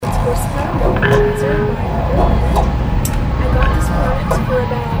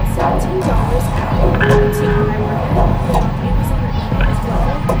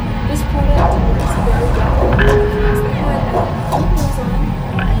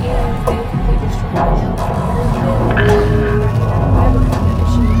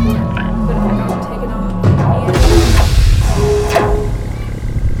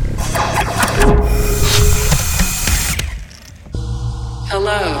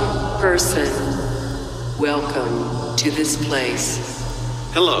Hello, person. Welcome to this place.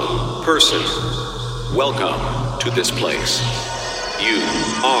 Hello, person. Welcome to this place. You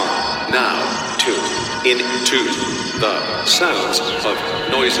are now tuned into the sounds of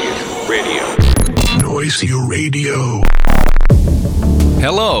Noisia Radio. Noisia Radio.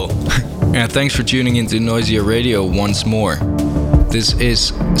 Hello, and thanks for tuning into Noisia Radio once more. This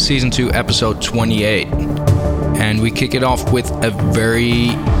is Season 2, Episode 28, and we kick it off with a very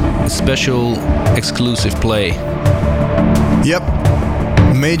special exclusive play. Yep,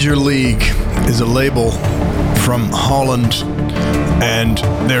 Major League is a label from Holland, and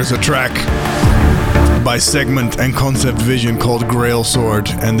there's a track by Segment and Concept Vision called Grail Sword,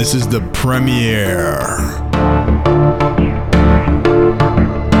 and this is the premiere.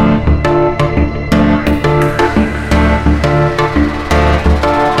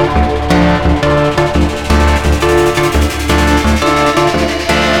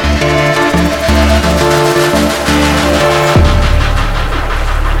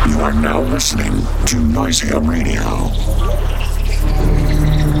 Listening to Noisia Radio.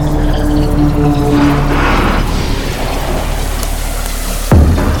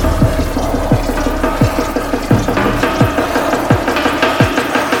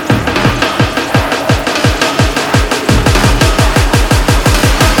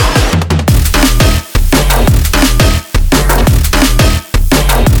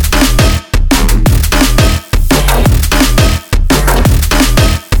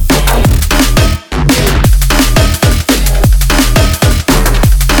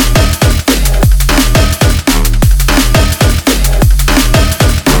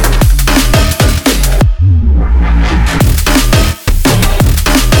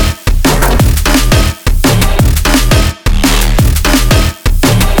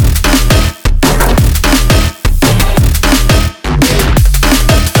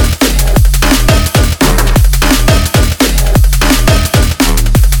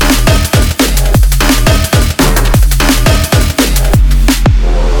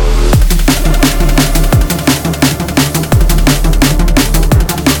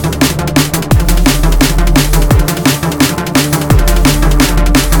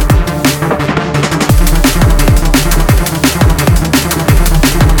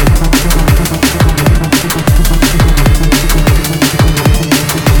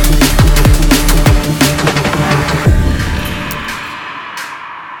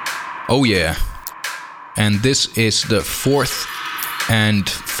 Oh yeah, and this is the fourth and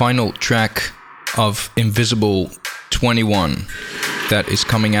final track of Invisible 21 that is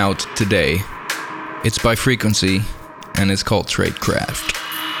coming out today. It's by Frequency and it's called Tradecraft.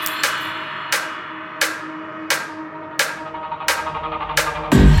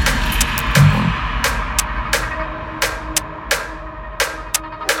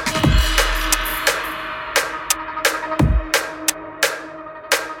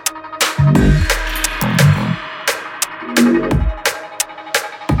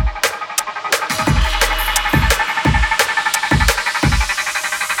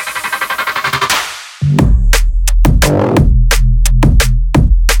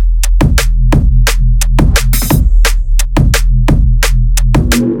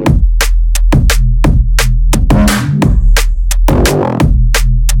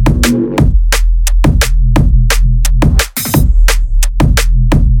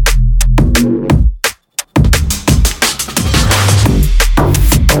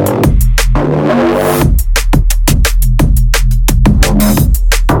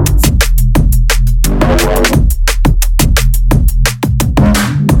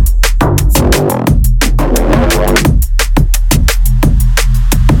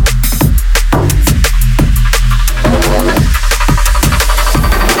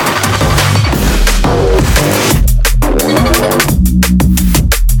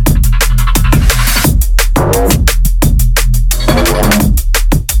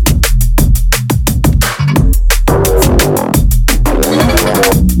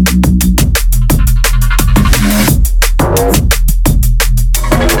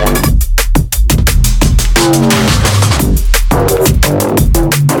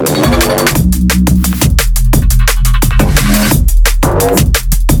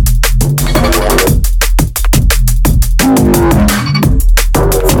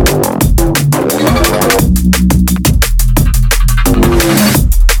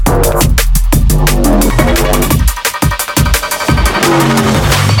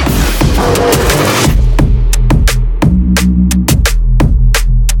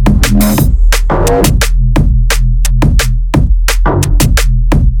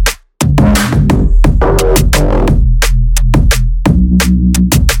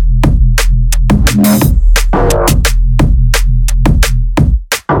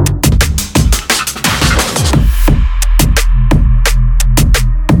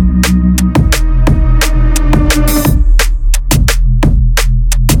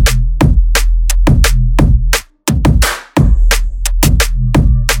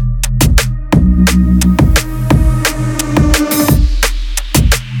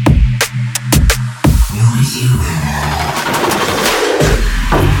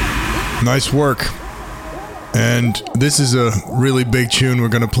 Nice work. And this is a really big tune we're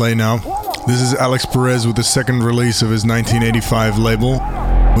gonna play now. This is Alex Perez with the second release of his 1985 label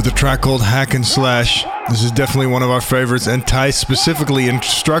with a track called Hack and Slash. This is definitely one of our favorites, and Ty specifically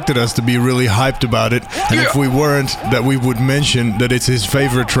instructed us to be really hyped about it, and if we weren't, that we would mention that it's his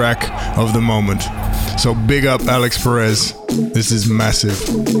favorite track of the moment. So big up Alex Perez. This is massive.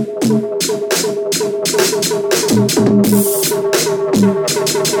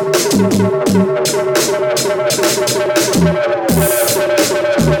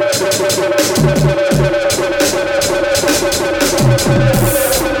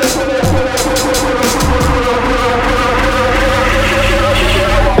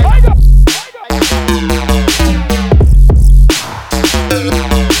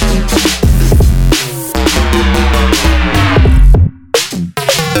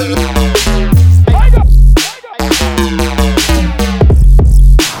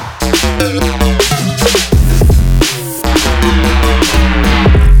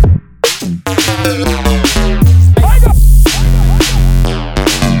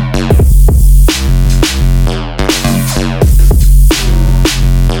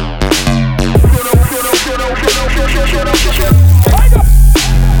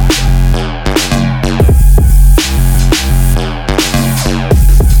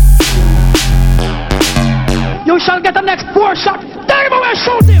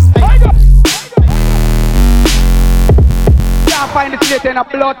 In a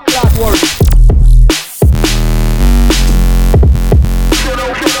blood clot war.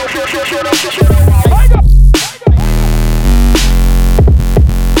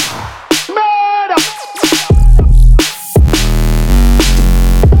 Murder!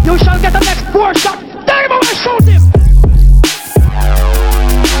 You shall get the next 4 shots. Take him away, shoot him!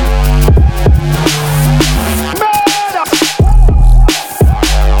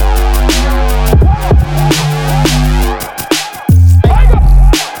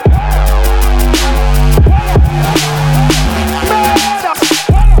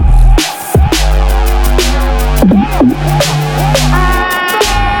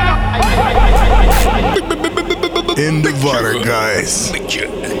 In the water, guys.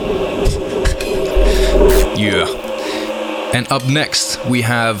 Yeah. And up next, we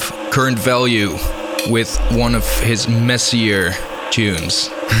have Current Value with one of his messier tunes.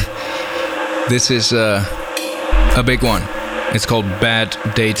 This is a big one. It's called Bad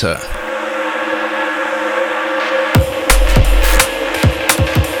Data.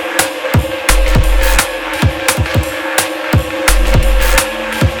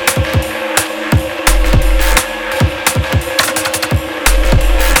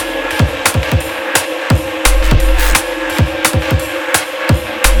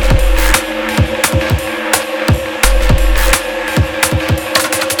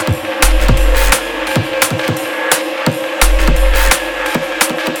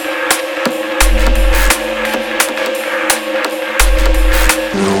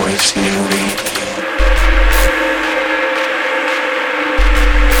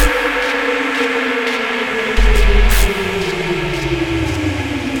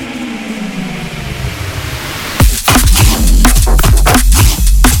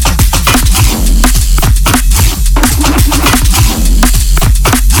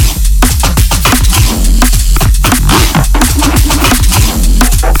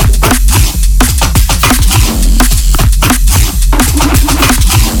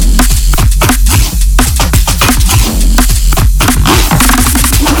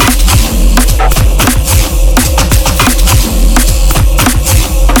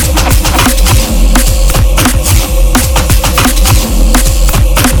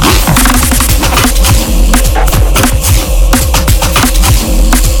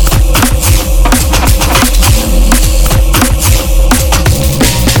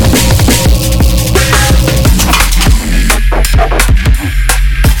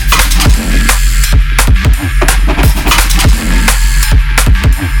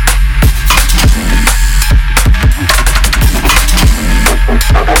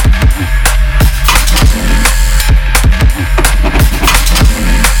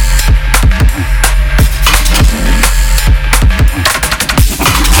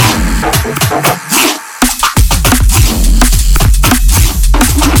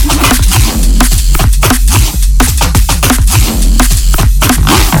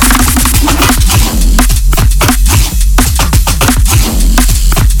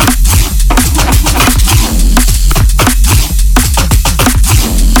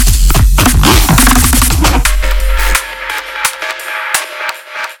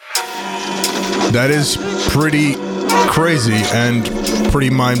 That is pretty crazy and pretty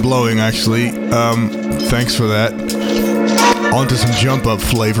mind-blowing, actually. Thanks for that. On to some jump-up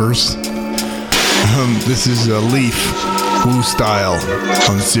flavors. This is Leaf, Wu Style,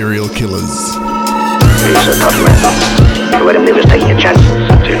 on Serial Killers. He's a tough man. You let him live is taking a chance.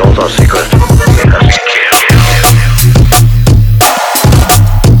 He knows our secret. He has to kill.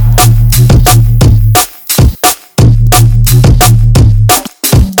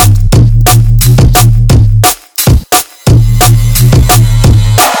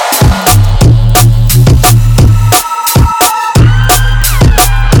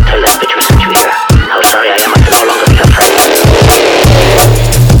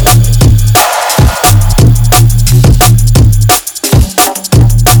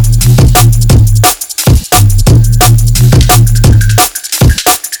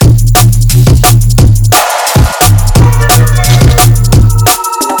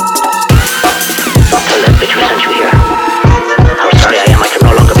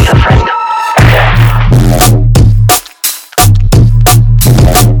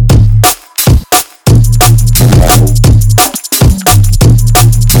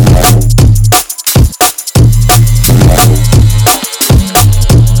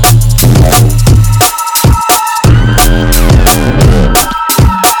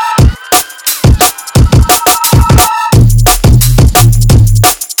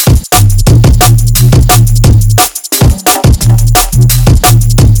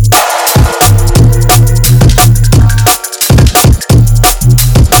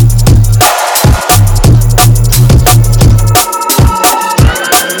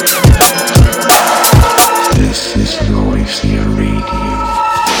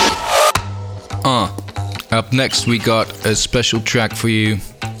 Up next we got a special track for you.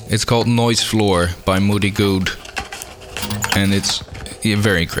 It's called Noise Floor by Moody Good, and it's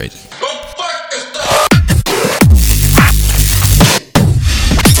very great.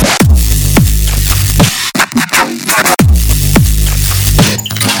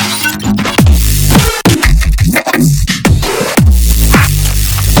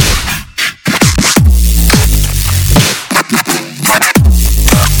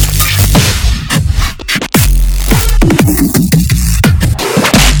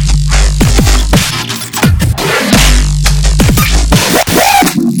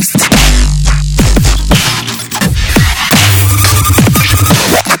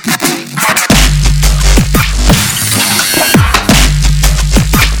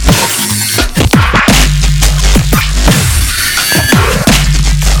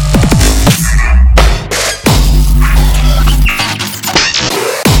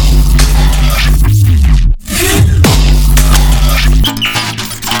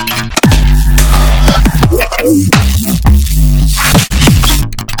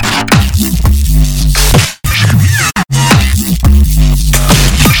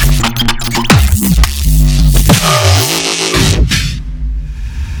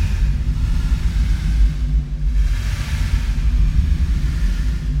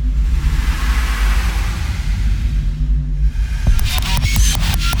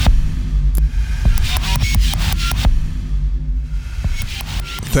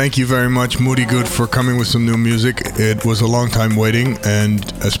 Thank you very much, Moody Good, for coming with some new music. It was a long time waiting, and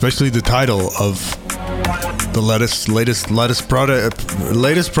especially the title of the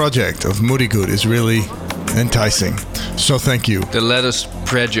latest project of Moody Good is really enticing. So thank you. The latest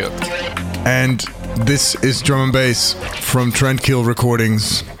project. And this is Drum and Bass from Trendkill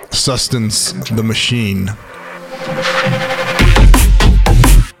Recordings, Sustenance the Machine.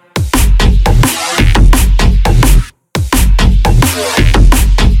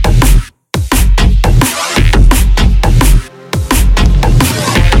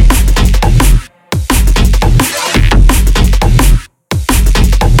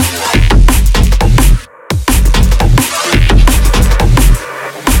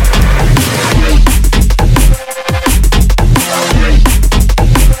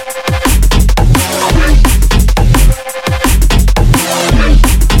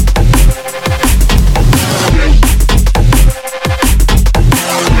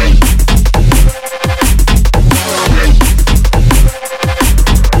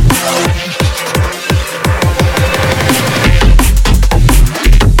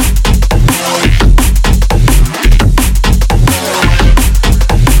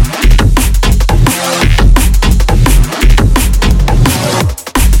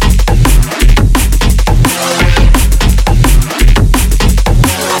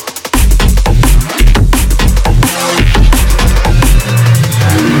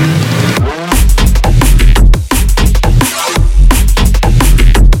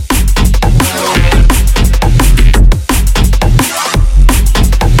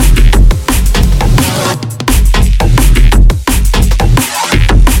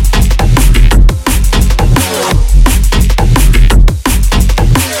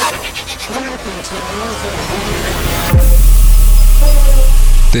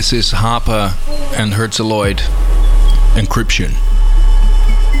 This is Harper and Herzaloid, Encryption.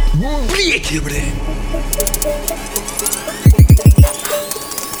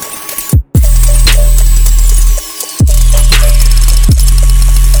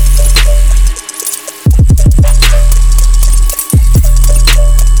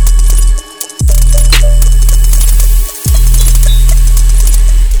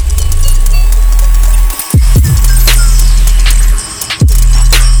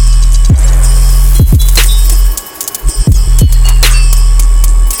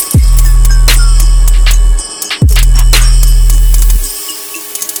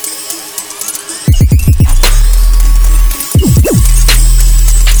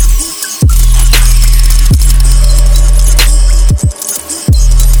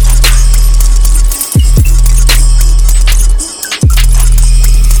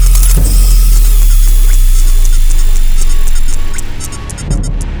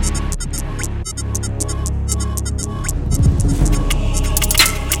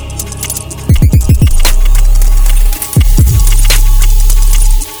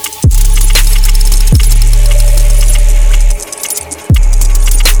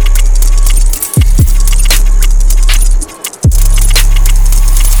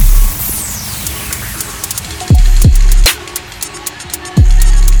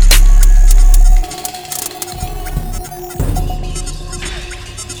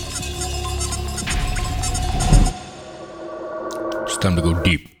 Time to go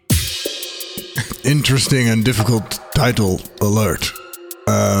deep. Interesting and difficult title alert.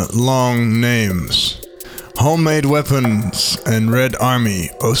 Long names. Homemade Weapons and Red Army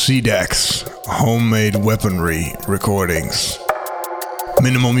OCDAX. Homemade Weaponry Recordings.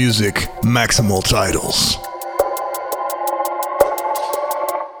 Minimal Music, Maximal Titles.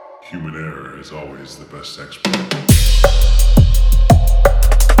 Human error is always the best expert.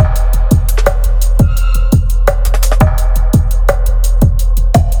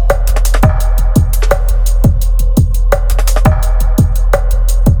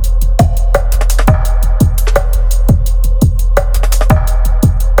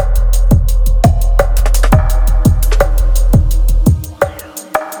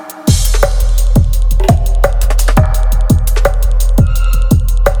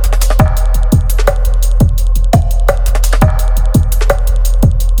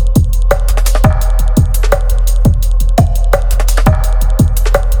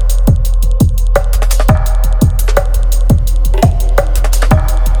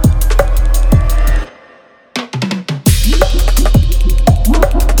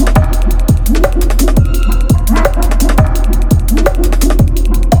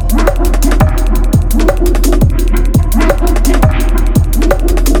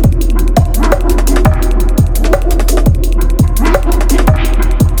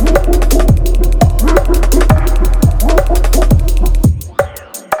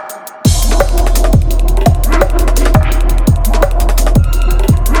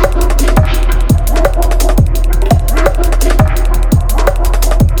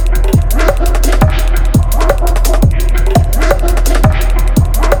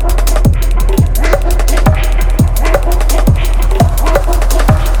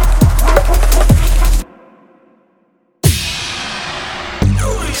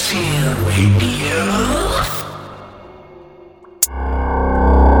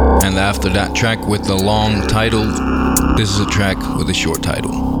 And after that track with the long title, this is a track with a short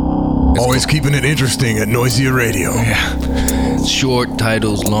title. Always keeping it interesting at Noisia Radio. Yeah. Short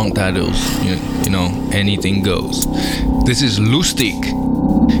titles, long titles, you know, anything goes. This is Lustig,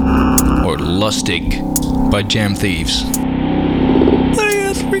 or Lustig, by Jam Thieves.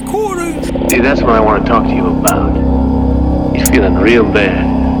 See, that's what I want to talk to you about. He's feeling real bad.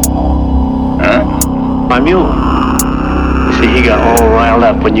 Huh? My mule. You see, he got all riled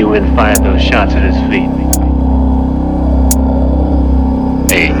up when you went and fired those shots at his feet.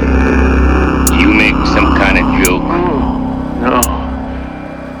 Hey, you make some kind of joke? No.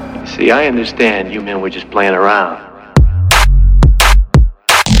 You see, I understand you men were just playing around.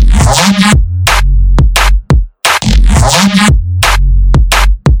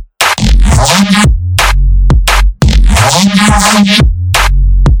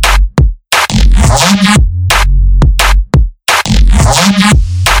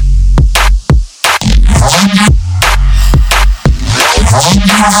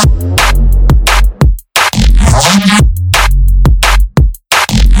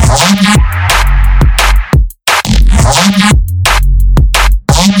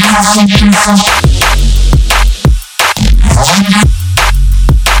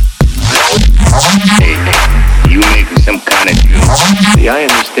 See, I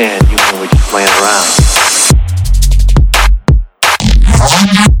understand you when we're just playing around.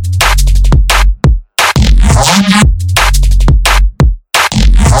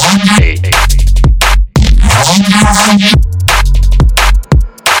 Hey.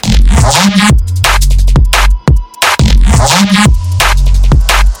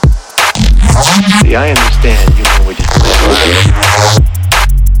 See, I understand you when we're just playing around.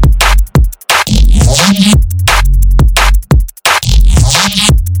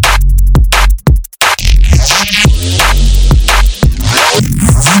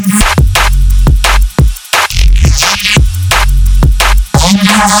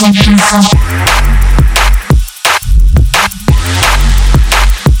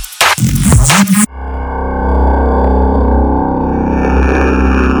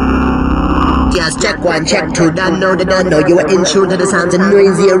 Just check one, check two, don't know, you are in tune to the sounds of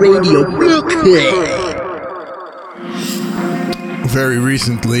Noisia Radio. Very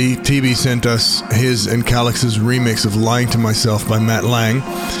recently, TB sent us his and Calix's remix of Lying to Myself by Matt Lang,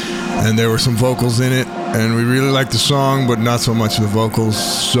 and there were some vocals in it, and we really liked the song, but not so much the vocals,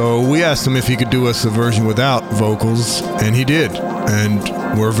 so we asked him if he could do us a version without vocals, and he did, and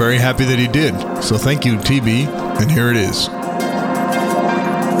we're very happy that he did. So thank you, TB, and here it is.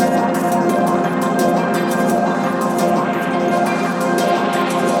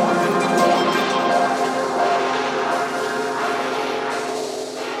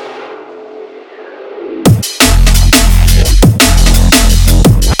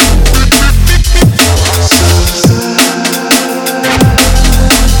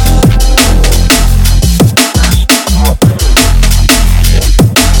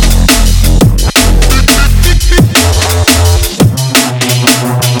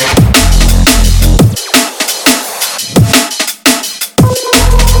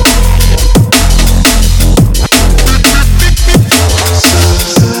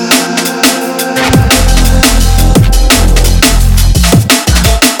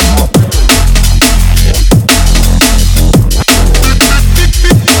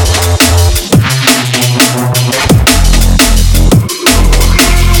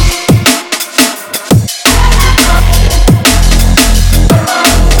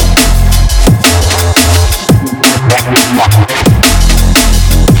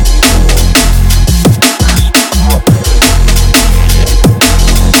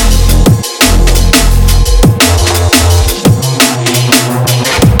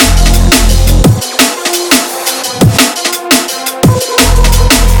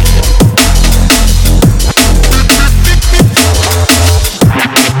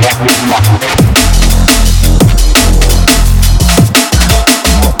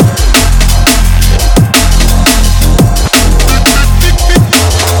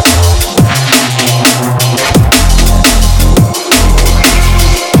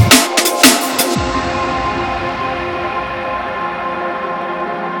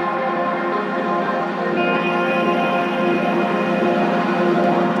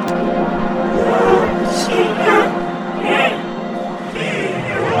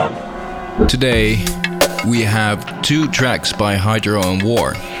 Today we have two tracks by Hydro and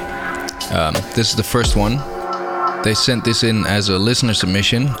War. This is the first one. They sent this in as a listener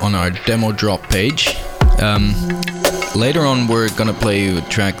submission on our demo drop page. Later on we're gonna play you a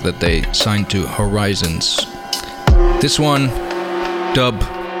track that they signed to Horizons. This one, dub,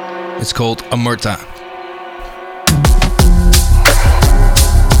 it's called Amerta.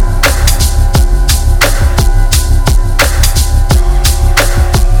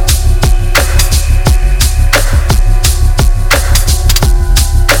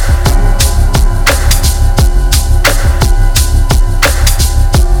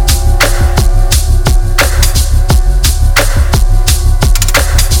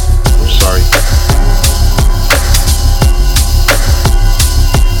 Sorry.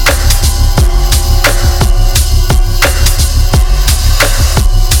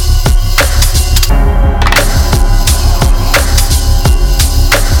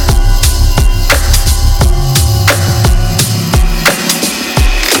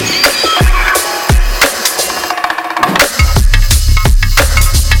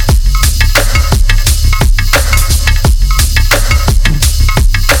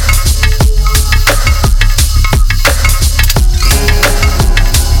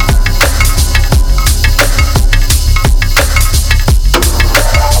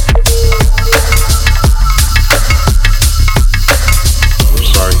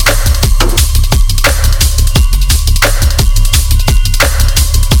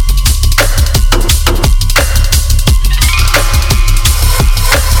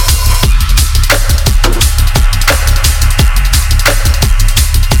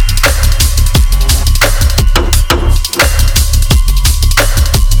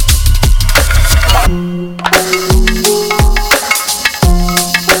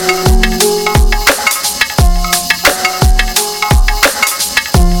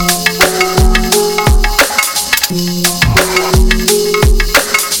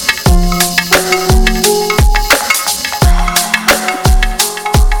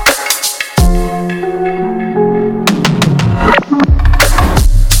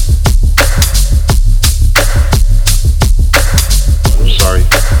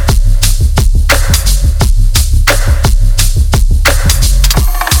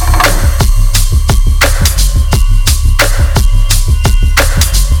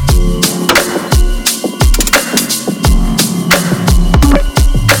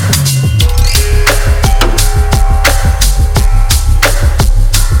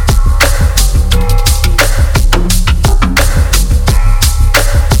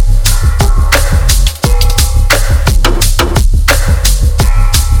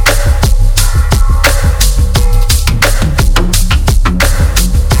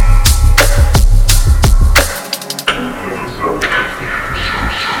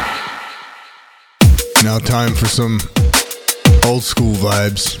 Now time for some old school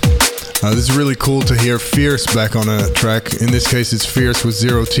vibes. This is really cool to hear Fierce back on a track. In this case, it's Fierce with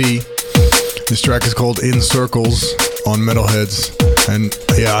Zero T. This track is called In Circles on Metalheads. And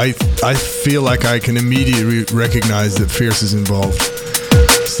yeah, I feel like I can immediately recognize that Fierce is involved.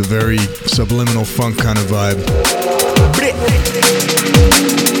 It's a very subliminal funk kind of vibe.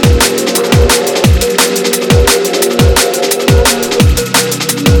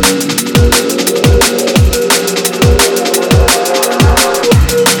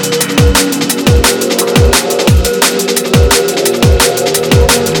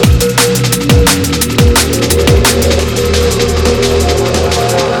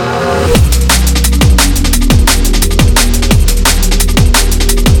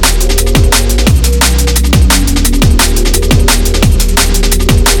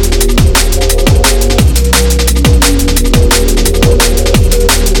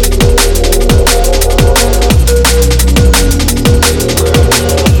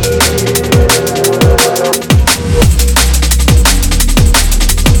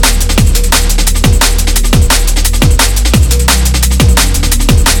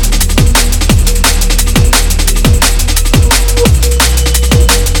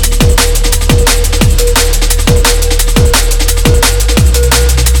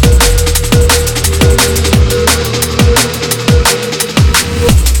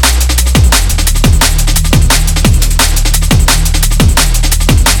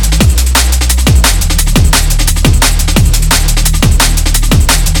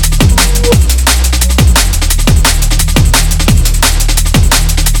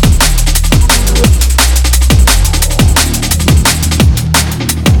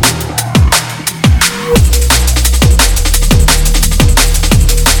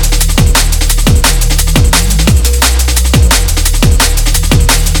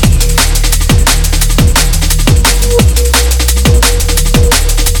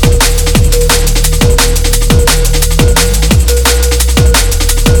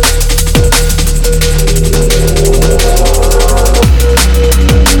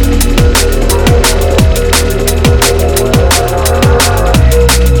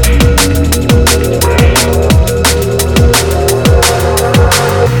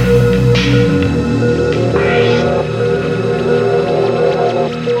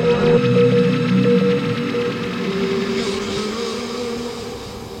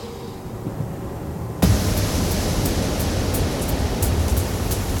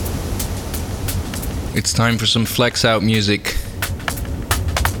 It's time for some Flex Out music.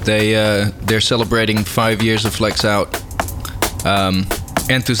 They're celebrating 5 years of Flex Out.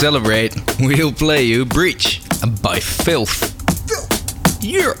 And to celebrate, we'll play you Breach by Filth.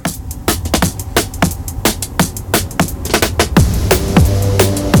 Yeah.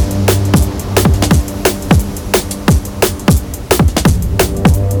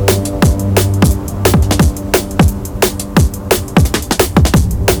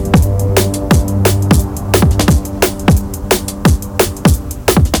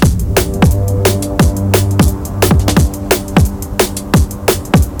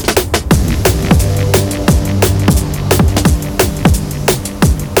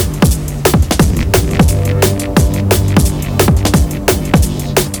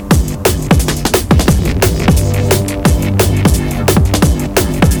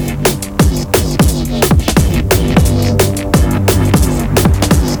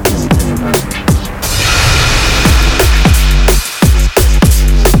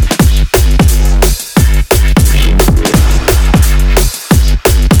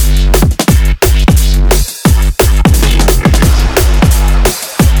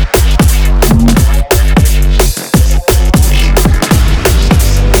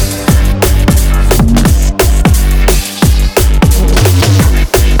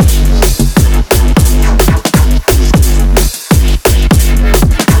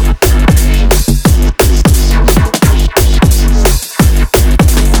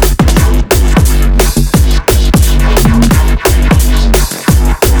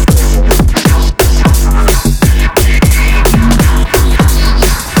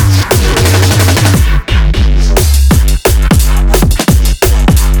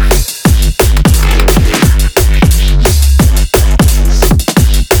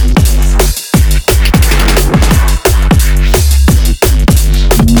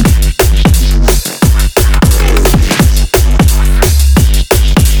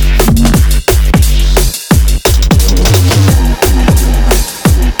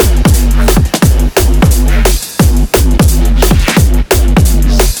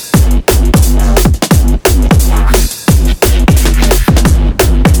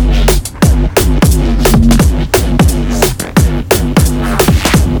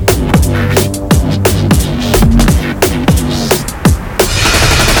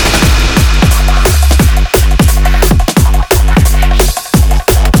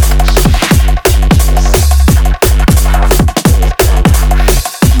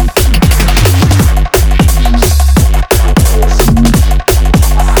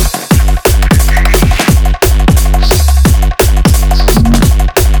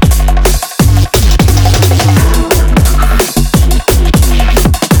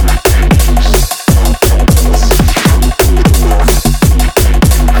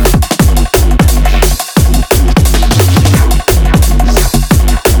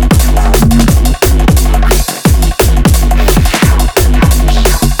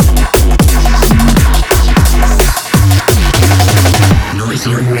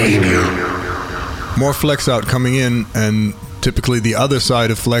 Flex Out coming in, and typically the other side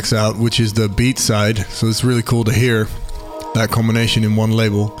of Flex Out, which is the beat side. So it's really cool to hear that combination in one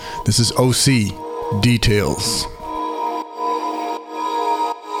label. This is OC Details.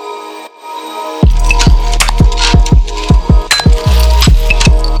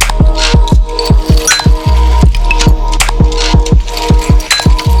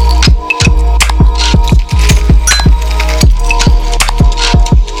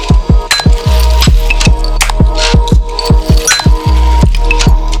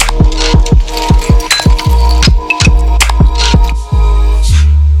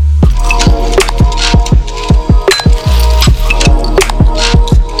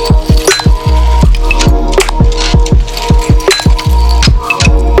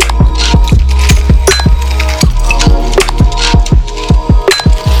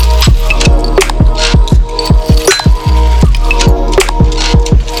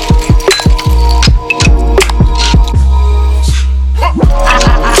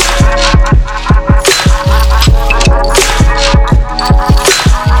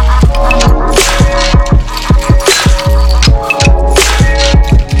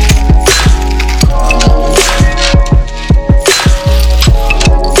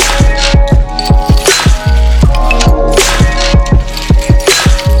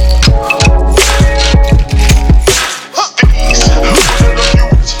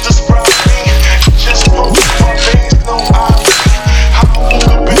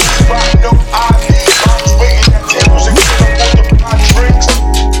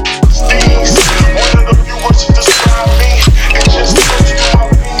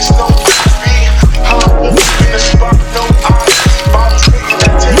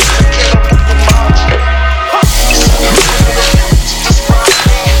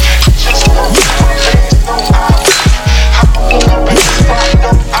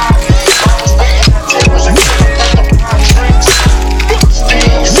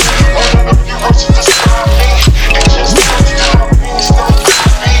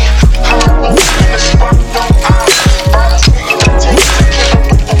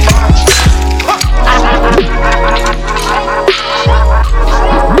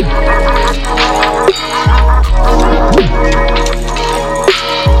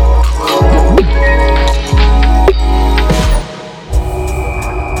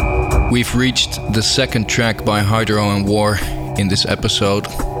 We've reached the second track by Hydro and War in this episode.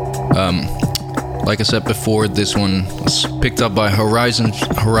 Like I said before, this one was picked up by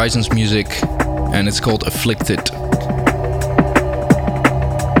Horizons Music, and it's called Afflicted.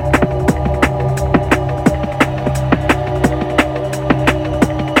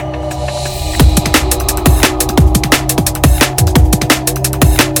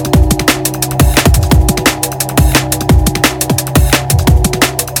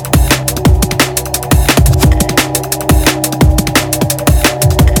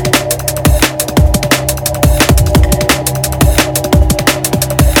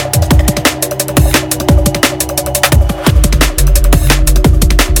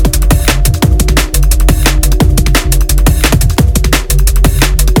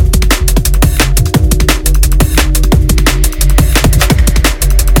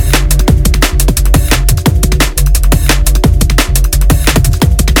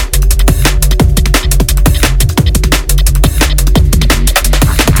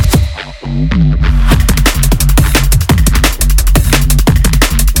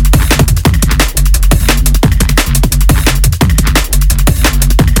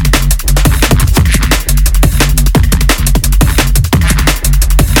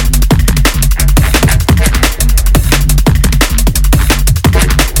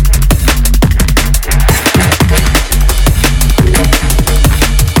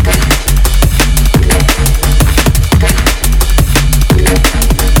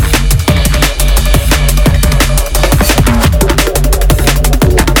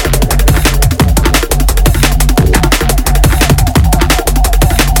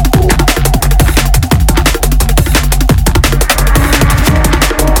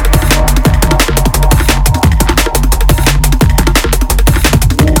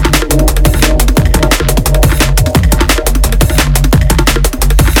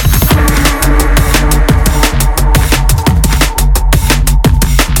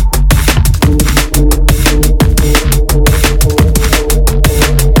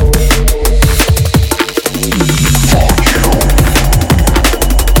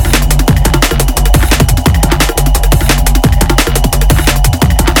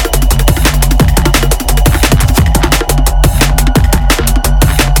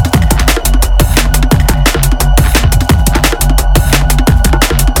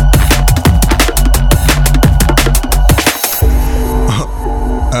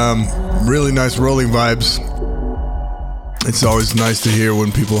 really nice rolling vibes. It's always nice to hear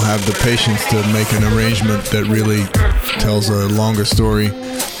when people have the patience to make an arrangement that really tells a longer story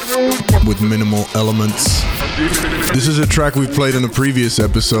with minimal elements. This is a track we played in a previous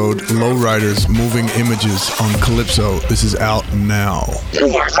episode, Lowriders, Moving Images on Calypso. This is out now.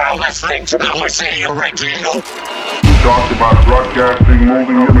 You are now listening to Noisy Radio. We talked about broadcasting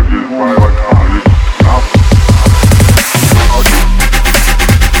moving images by electronics.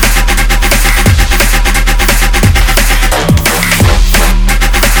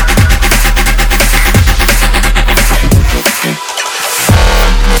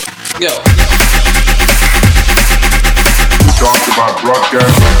 Yo. We talked about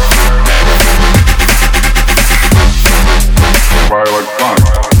broadcasting by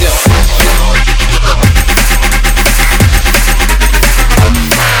electronics. Yo.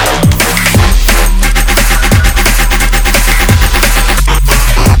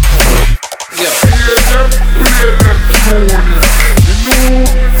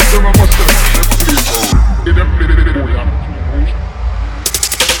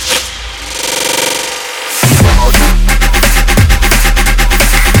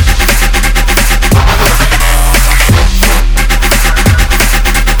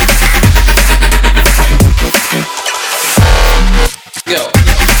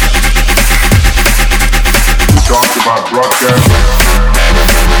 Broadcasting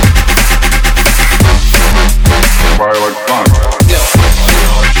by electronics.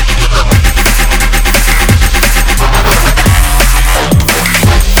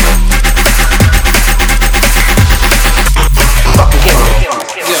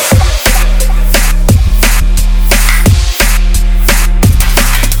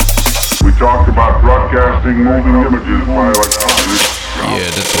 We talked about broadcasting moving images by electronics. Yeah,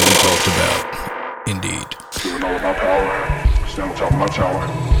 that's what we talked about. Indeed. Doing all about power. Stand on top of my tower.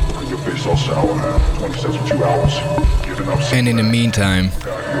 Bring your face all sour. 20 cents for 2 hours. Giving up. And in the meantime,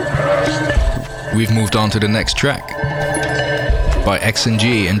 we've moved on to the next track by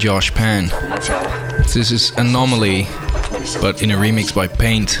XNG and Josh Pan. This is Anomaly, but in a remix by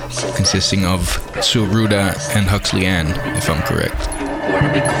Paint, consisting of Suruda and Huxley Ann, if I'm correct.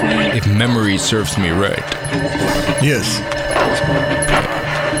 If memory serves me right. Yes.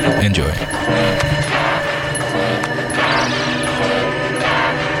 Enjoy.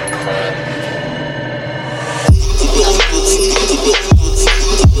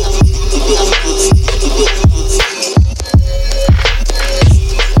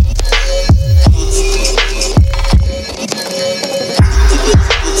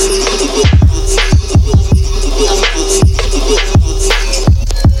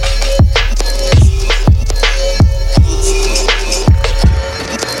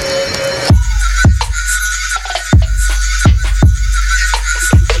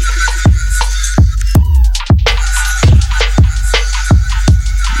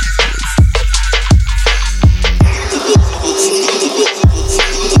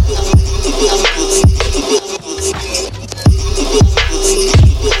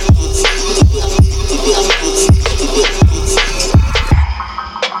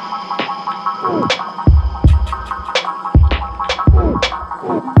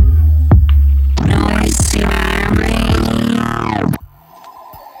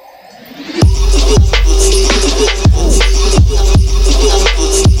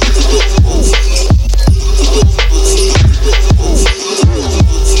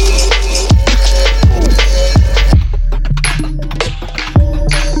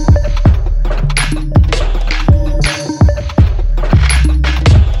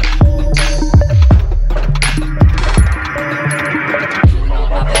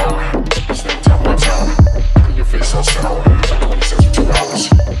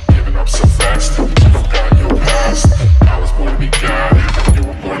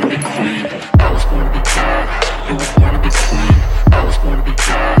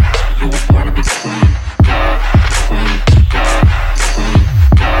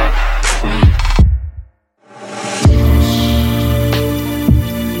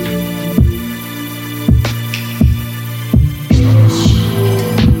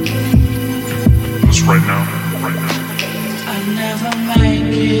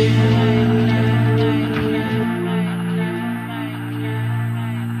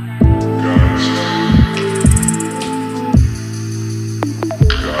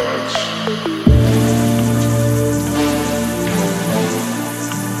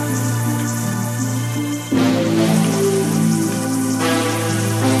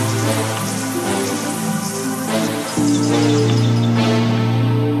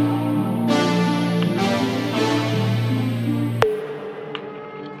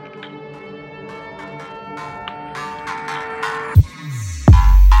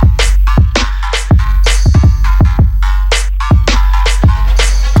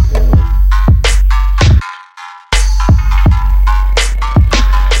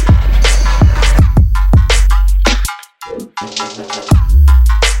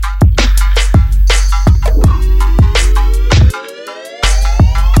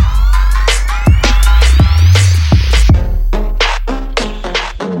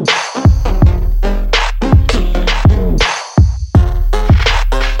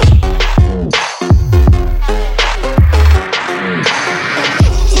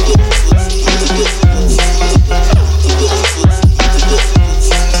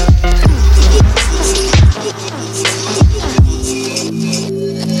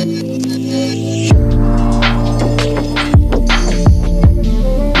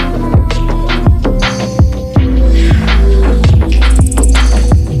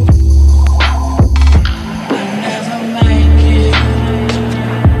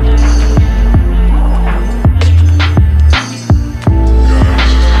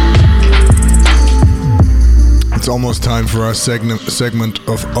 almost time for our segment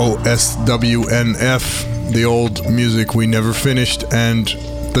of OSWNF, the old music we never finished, and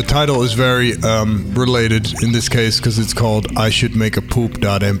the title is very related in this case because it's called I Should Make a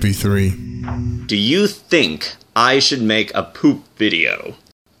Poop.mp3. Do you think I should make a poop video?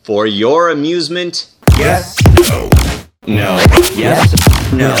 For your amusement? Yes. No. No. Yes.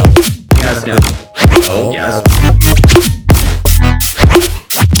 No. Yes. No. Oh. Yes.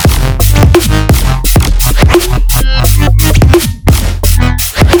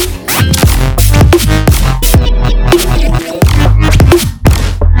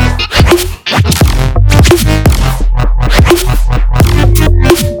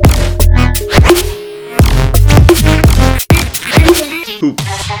 Poop.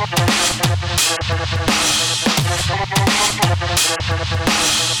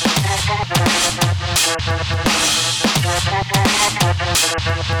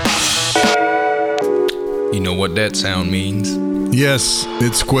 You know what that sound means? Yes,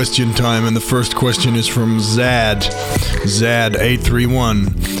 it's question time, and the first question is from Zad.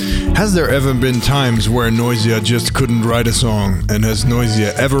 Zad831. Has there ever been times where Noisia just couldn't write a song? And has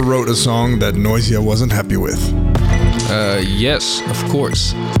Noisia ever wrote a song that Noisia wasn't happy with? Yes, of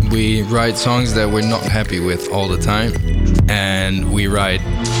course. We write songs that we're not happy with all the time. And we write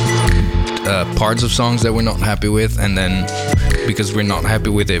parts of songs that we're not happy with, and then because we're not happy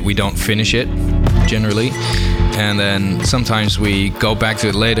with it, we don't finish it, generally. And then sometimes we go back to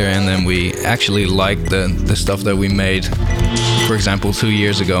it later, and then we actually like the stuff that we made, for example, 2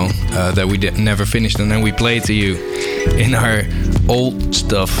 years ago, that we never finished, and then we play it to you in our old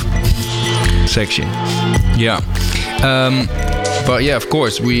stuff section. Yeah. But yeah, of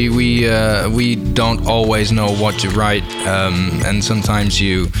course, we don't always know what to write, and sometimes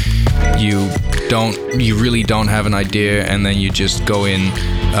you really don't have an idea, and then you just go in,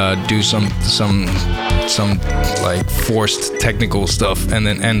 do some like forced technical stuff, and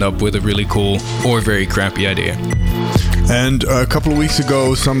then end up with a really cool or very crappy idea. And a couple of weeks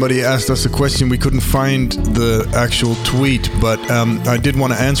ago, somebody asked us a question. We couldn't find the actual tweet, but I did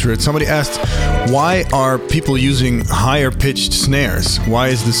want to answer it. Somebody asked, why are people using higher pitched snares? Why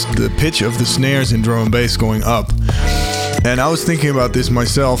is the pitch of the snares in drum and bass going up? And I was thinking about this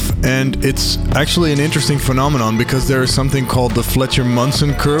myself, and it's actually an interesting phenomenon because there is something called the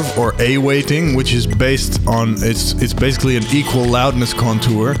Fletcher-Munson curve, or A-weighting, which is based on, it's basically an equal loudness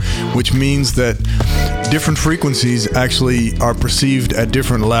contour, which means that different frequencies actually are perceived at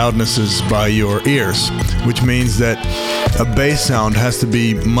different loudnesses by your ears, which means that a bass sound has to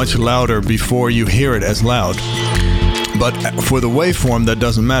be much louder before you hear it as loud. But for the waveform, that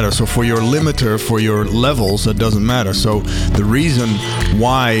doesn't matter. So for your limiter, for your levels, that doesn't matter. So the reason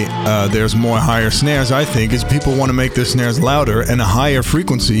why there's more higher snares, I think, is people want to make their snares louder, and a higher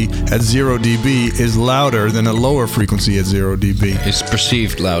frequency at 0 dB is louder than a lower frequency at 0 dB. It's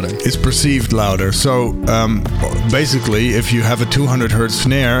perceived louder. It's perceived louder. So basically, if you have a 200 hertz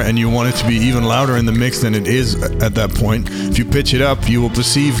snare and you want it to be even louder in the mix than it is at that point, if you pitch it up, you will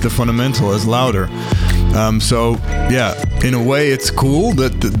perceive the fundamental as louder. So yeah, in a way it's cool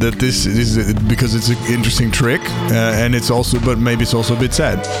that this is, because it's an interesting trick, and it's also, but maybe it's also a bit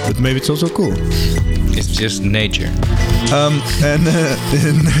sad, but maybe it's also cool. It's just nature.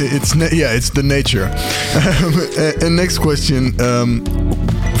 It's the nature. And next question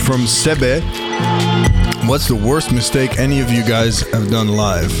from Sebe. What's the worst mistake any of you guys have done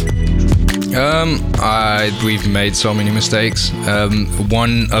live? We've made so many mistakes.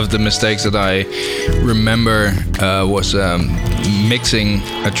 One of the mistakes that I remember was mixing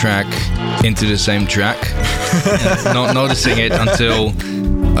a track into the same track, not noticing it until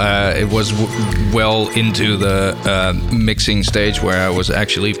it was well into the mixing stage where I was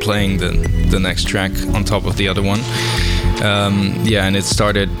actually playing the next track on top of the other one. And it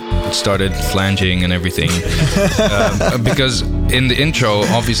started flanging and everything, because in the intro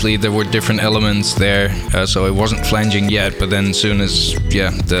obviously there were different elements there, so it wasn't flanging yet, but then as soon as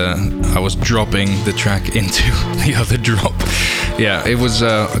I was dropping the track into the other drop, it was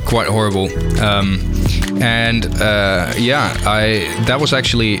quite horrible. That was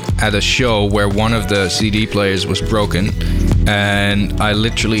actually at a show where one of the CD players was broken, and I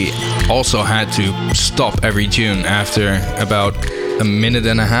literally also had to stop every tune after about a minute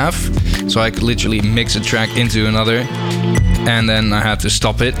and a half, so I could literally mix a track into another, and then I had to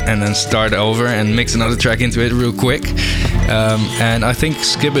stop it and then start over and mix another track into it real quick. And I think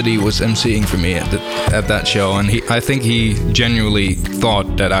Skibbity was emceeing for me at that show, and I think he genuinely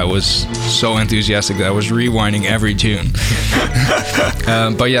thought that I was so enthusiastic that I was rewinding every tune.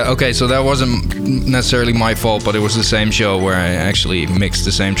 But yeah, okay, so that wasn't necessarily my fault, but it was the same show where I actually mixed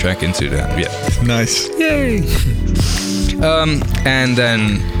the same track into that. Yeah, nice. Yay! And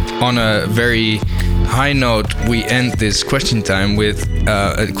then on a very high note, we end this question time with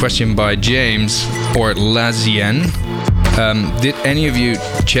a question by James or Lazien. Did any of you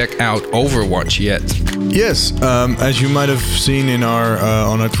check out Overwatch yet? Yes, as you might have seen in our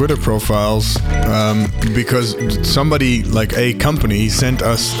on our Twitter profiles, because somebody, like a company, sent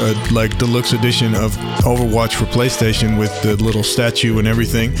us a like deluxe edition of Overwatch for PlayStation with the little statue and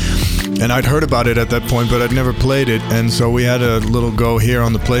everything. And I'd heard about it at that point, but I'd never played it, and so we had a little go here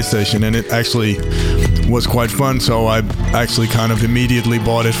on the PlayStation, and it actually was quite fun. So I actually kind of immediately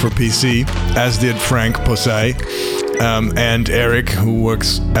bought it for PC, as did Frank Posey. And Eric, who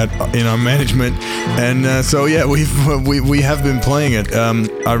works in our management, and so yeah, we have been playing it.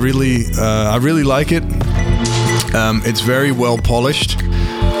 I really like it. It's very well polished.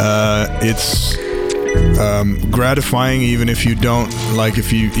 It's gratifying, even if you don't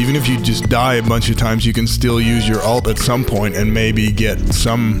even if you just die a bunch of times, you can still use your ult at some point and maybe get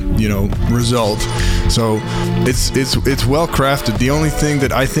some result. So it's well crafted. The only thing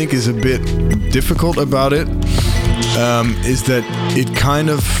that I think is a bit difficult about it is that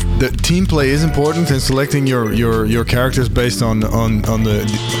the team play is important, and selecting your characters based on the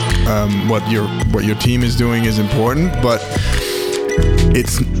what your team is doing is important, but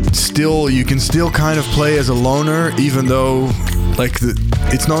you can still kind of play as a loner, even though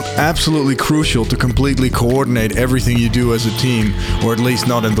it's not absolutely crucial to completely coordinate everything you do as a team, or at least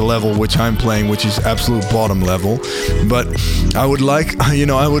not in the level which I'm playing, which is absolute bottom level. But I would like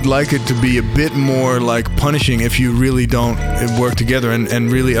it to be a bit more like punishing if you really don't work together, and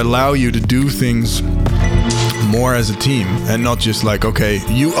really allow you to do things more as a team, and not just like, okay,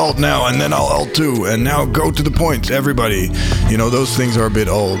 you ult now and then I'll ult too, and now go to the point, everybody. Those things are a bit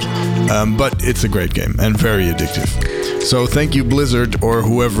old, but it's a great game and very addictive. So thank you, Blizzard, or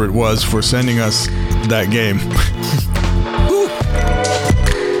whoever it was, for sending us that game.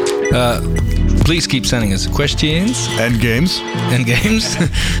 Please keep sending us questions and games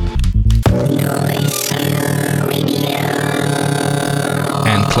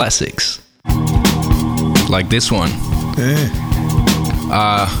and classics. Like this one.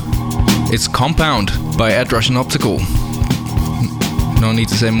 It's Compound by Ed Russian Optical. No need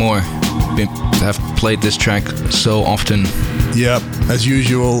to say more. I've played this track so often. Yeah, as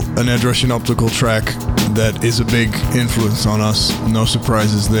usual, an Ed Russian Optical track that is a big influence on us. No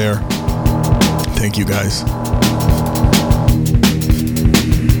surprises there. Thank you, guys.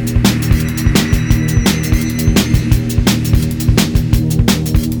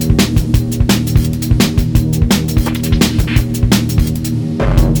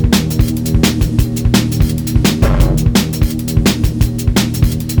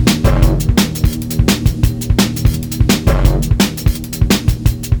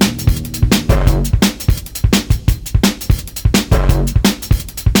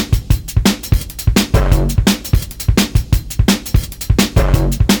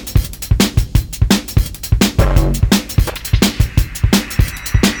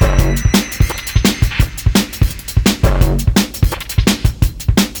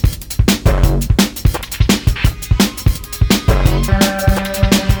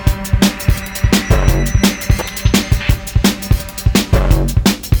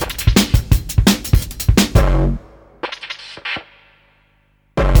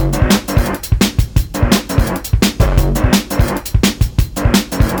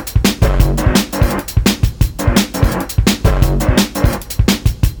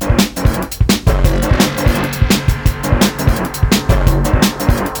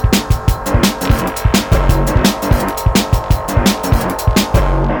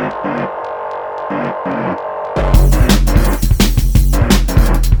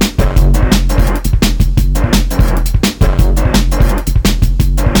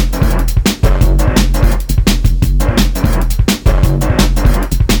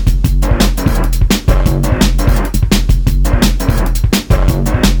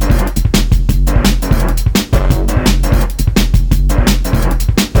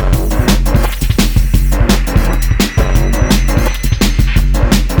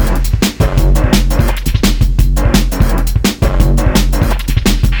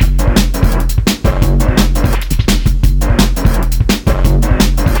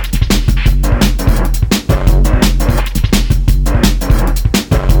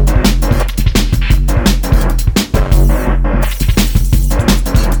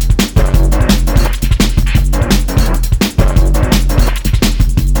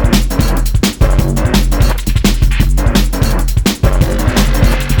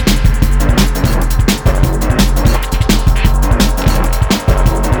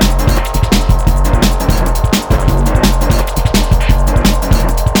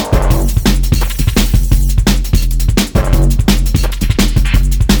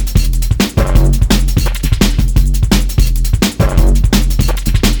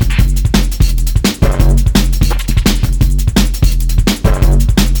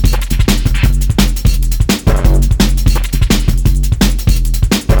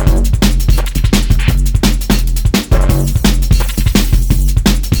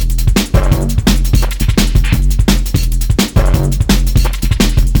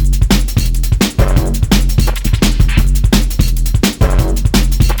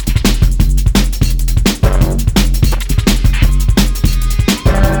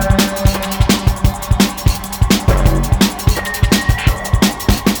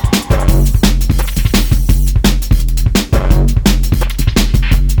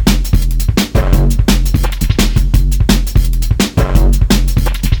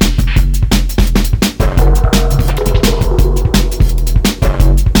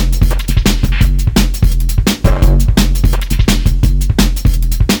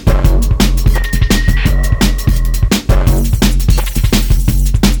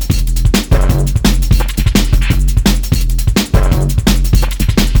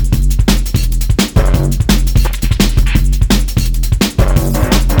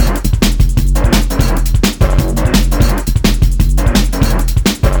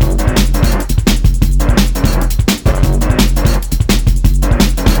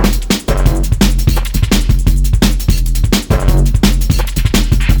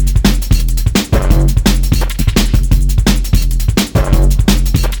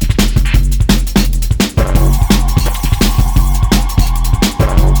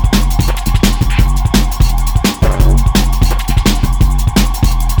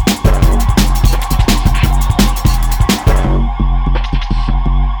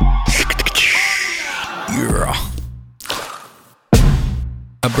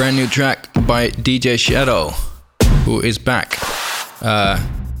 a brand new track by DJ Shadow, who is back,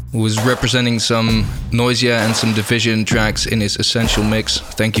 who is representing some Noisia and some Division tracks in his Essential mix.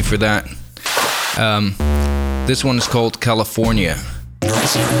 Thank you for that. This one is called California.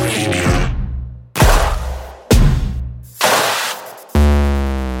 Noisia Radio.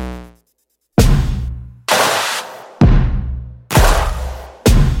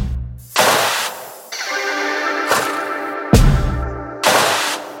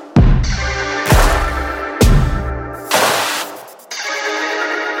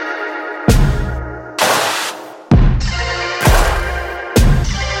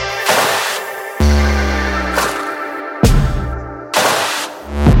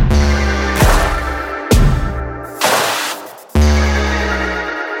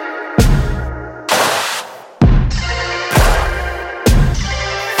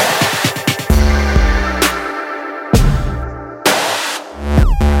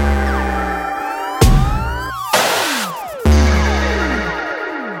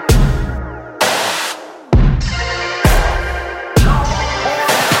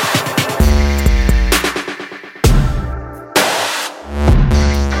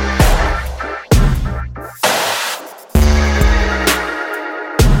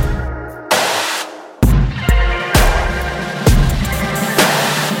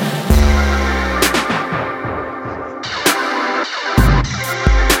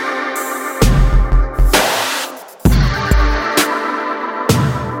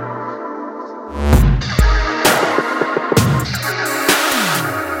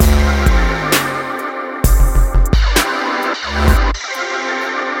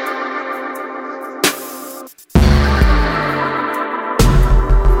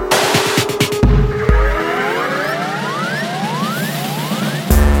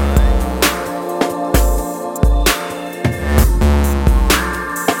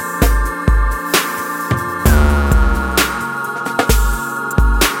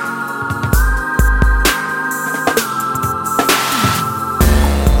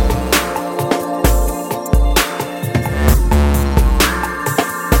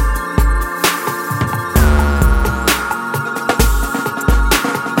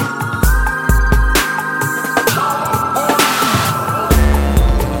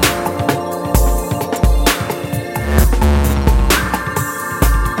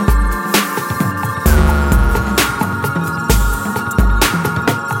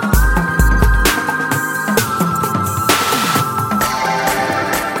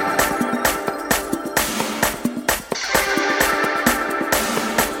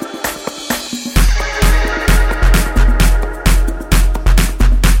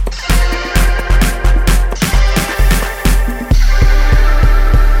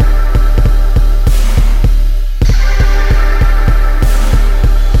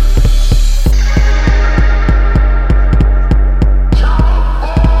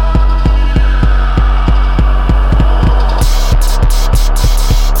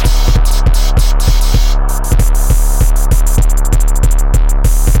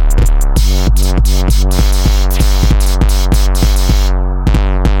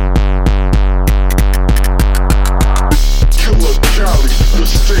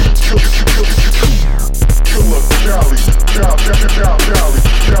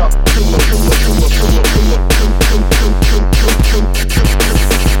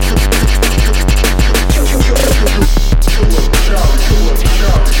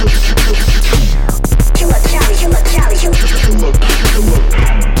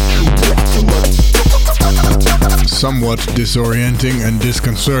 somewhat disorienting and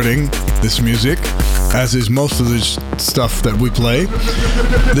disconcerting, this music, as is most of the stuff that we play.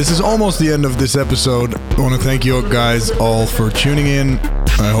 This is almost the end of this episode. I want to thank you guys all for tuning in.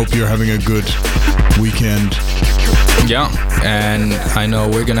 I hope you're having a good weekend. Yeah, and I know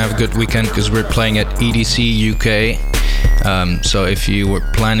we're gonna have a good weekend because we're playing at EDC UK. So if you were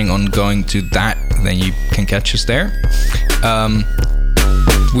planning on going to that, then you can catch us there.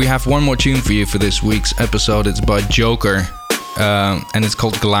 We have one more tune for you for this week's episode. It's by Joker, and it's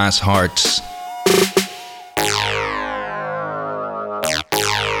called Glass Hearts.